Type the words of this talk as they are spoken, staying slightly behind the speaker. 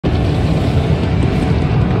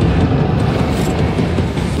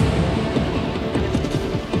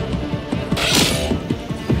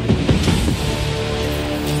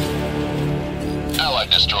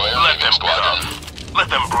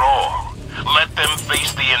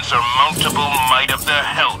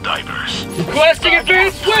Requesting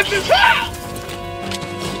advanced weapons!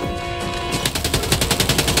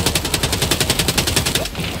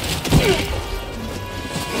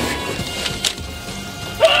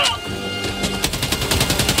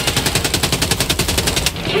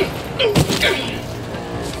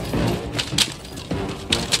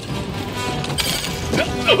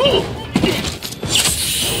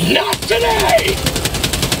 Not today!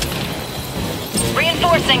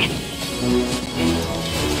 Reinforcing.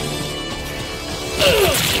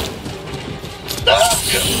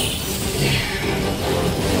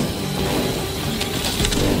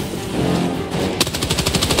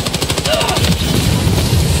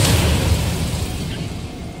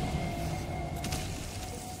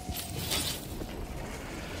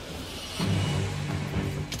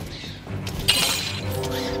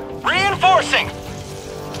 Reinforcing!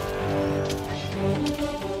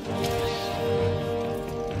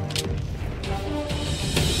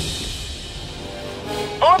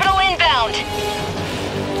 Orbital inbound.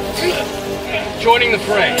 Joining the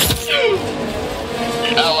fray.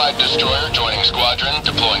 Allied destroyer joining squadron,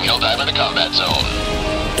 deploying Helldiver to combat zone.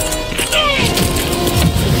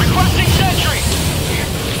 Requesting sentry!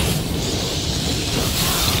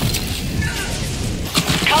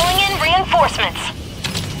 Calling in reinforcements.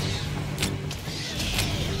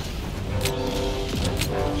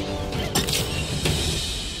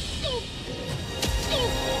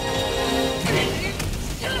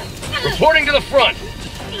 Reporting to the front.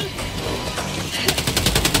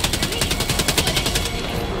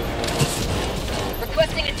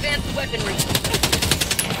 Requesting advanced weaponry.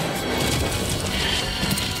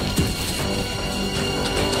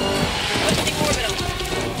 Requesting orbital.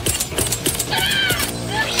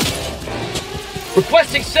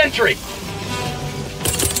 Requesting sentry.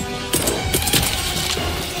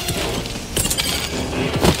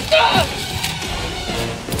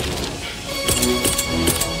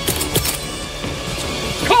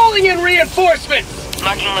 Calling in reinforcements!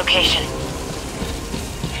 Marking location.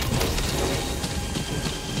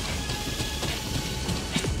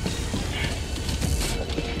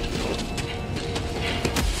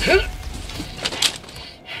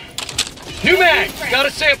 New mag! Got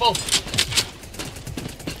a sample!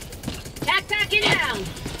 Backpack inbound.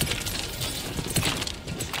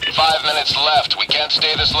 5 minutes left. We can't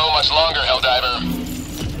stay this low much longer, Helldiver.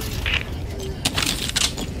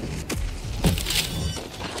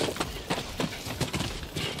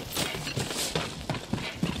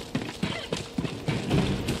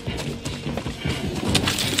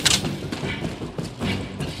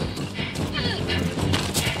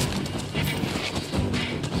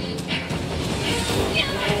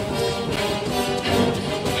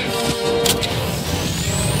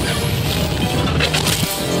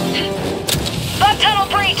 Bug tunnel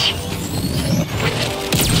breach.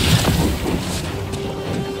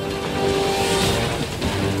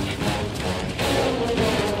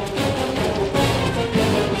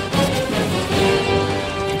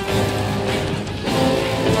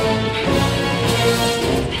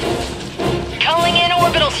 Calling in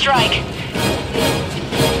orbital strike.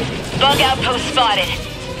 Bug outpost spotted.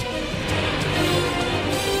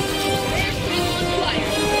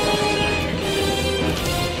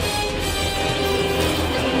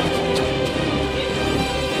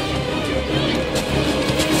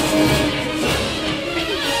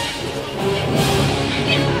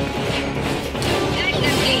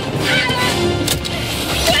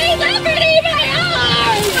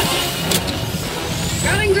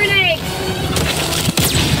 Throwing grenade!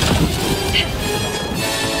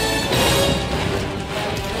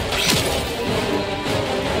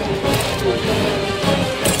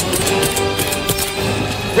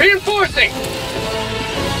 Reinforcing!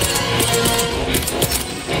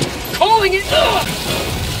 Calling it!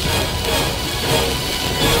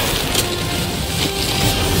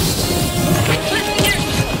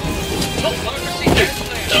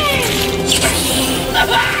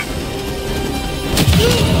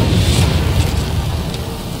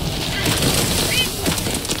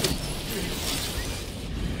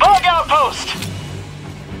 Bug outpost!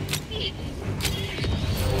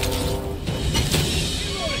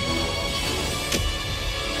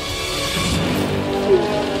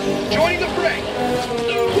 Joining the fray!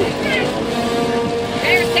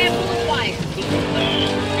 Air sample acquired.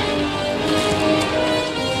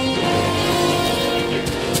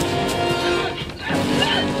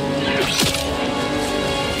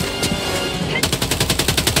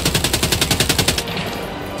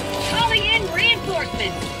 Calling in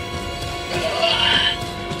reinforcements.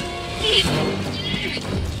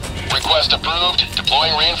 Request approved.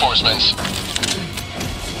 Deploying reinforcements.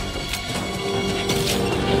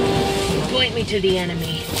 Point me to the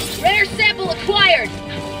enemy. Rare sample acquired!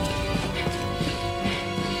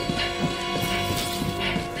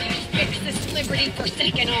 Fix this Liberty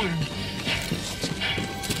Forsaken arm.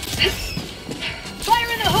 Fire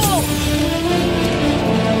in the hole!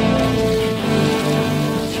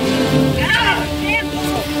 Ah! Sample!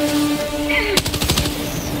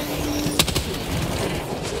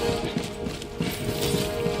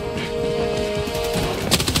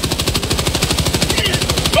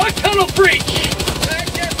 Tunnel breach!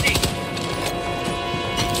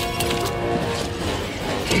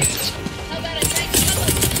 How about a nice tunnel?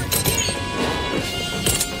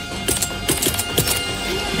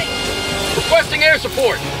 Requesting air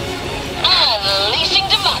support! Unleashing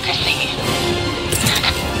democracy.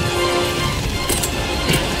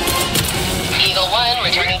 Eagle 1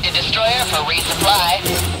 returning to destroyer for resupply.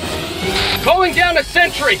 Calling down a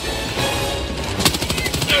sentry!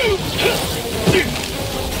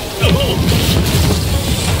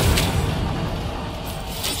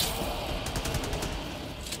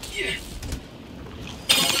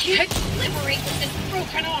 Can't liberate with this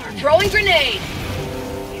broken arm. Throwing grenade.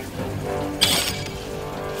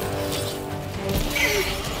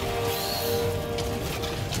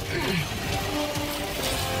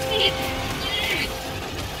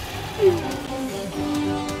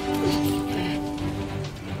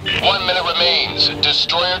 One minute remains.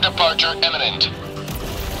 Destroyer departure imminent.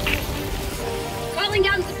 Calling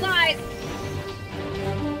down supplies.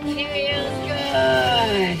 Feels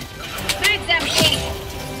good. Mag's empty.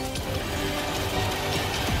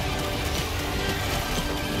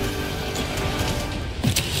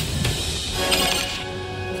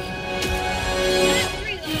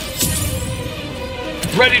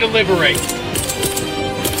 Ready to liberate!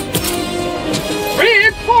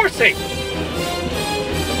 Reinforcing!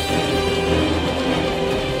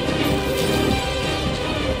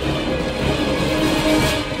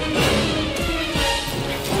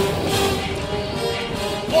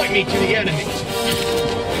 Point me to the enemy!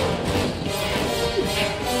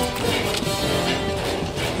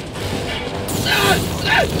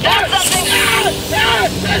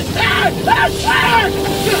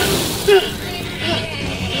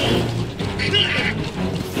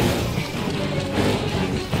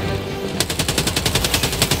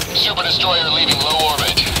 Super destroyer leaving low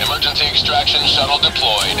orbit. Emergency extraction shuttle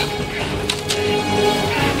deployed.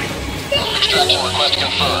 Extraction request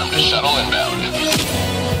confirmed. Shuttle inbound.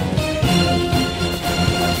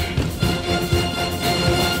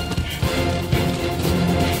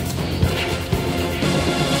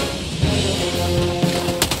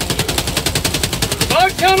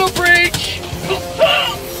 Bug tunnel breach!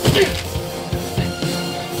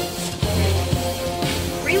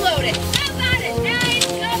 Reload it. How about a nice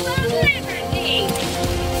cup of liberty?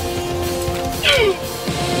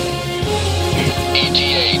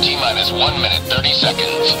 ETA T-minus 1 minute 30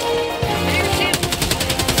 seconds.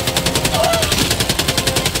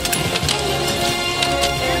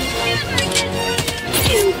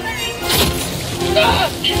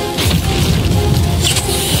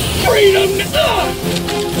 Freedom!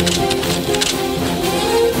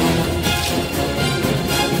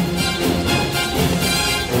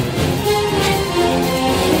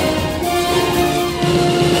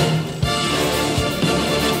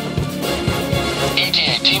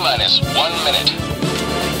 ETA T-minus 1 minute.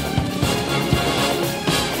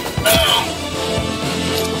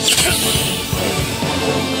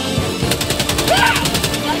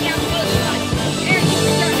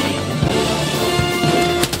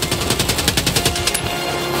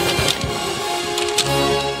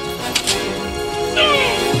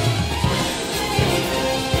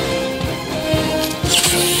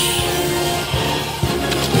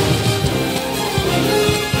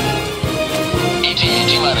 ETA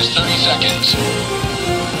T-minus 30 seconds.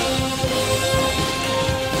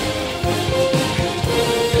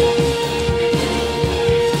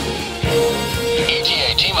 ETA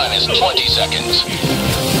T-minus 20 seconds.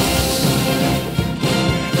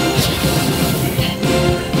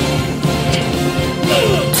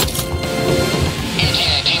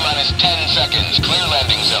 ETA T-minus 10 seconds. Clear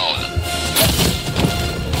landing zone.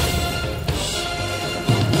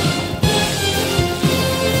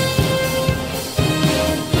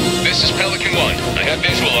 This is Pelican 1. I have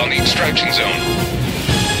visual on the extraction zone.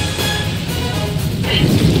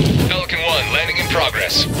 Pelican 1, landing in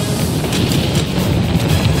progress.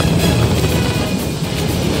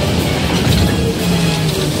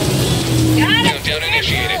 Countdown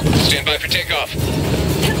initiated. Stand by for takeoff.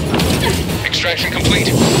 Extraction complete.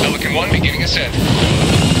 Pelican 1 beginning ascent.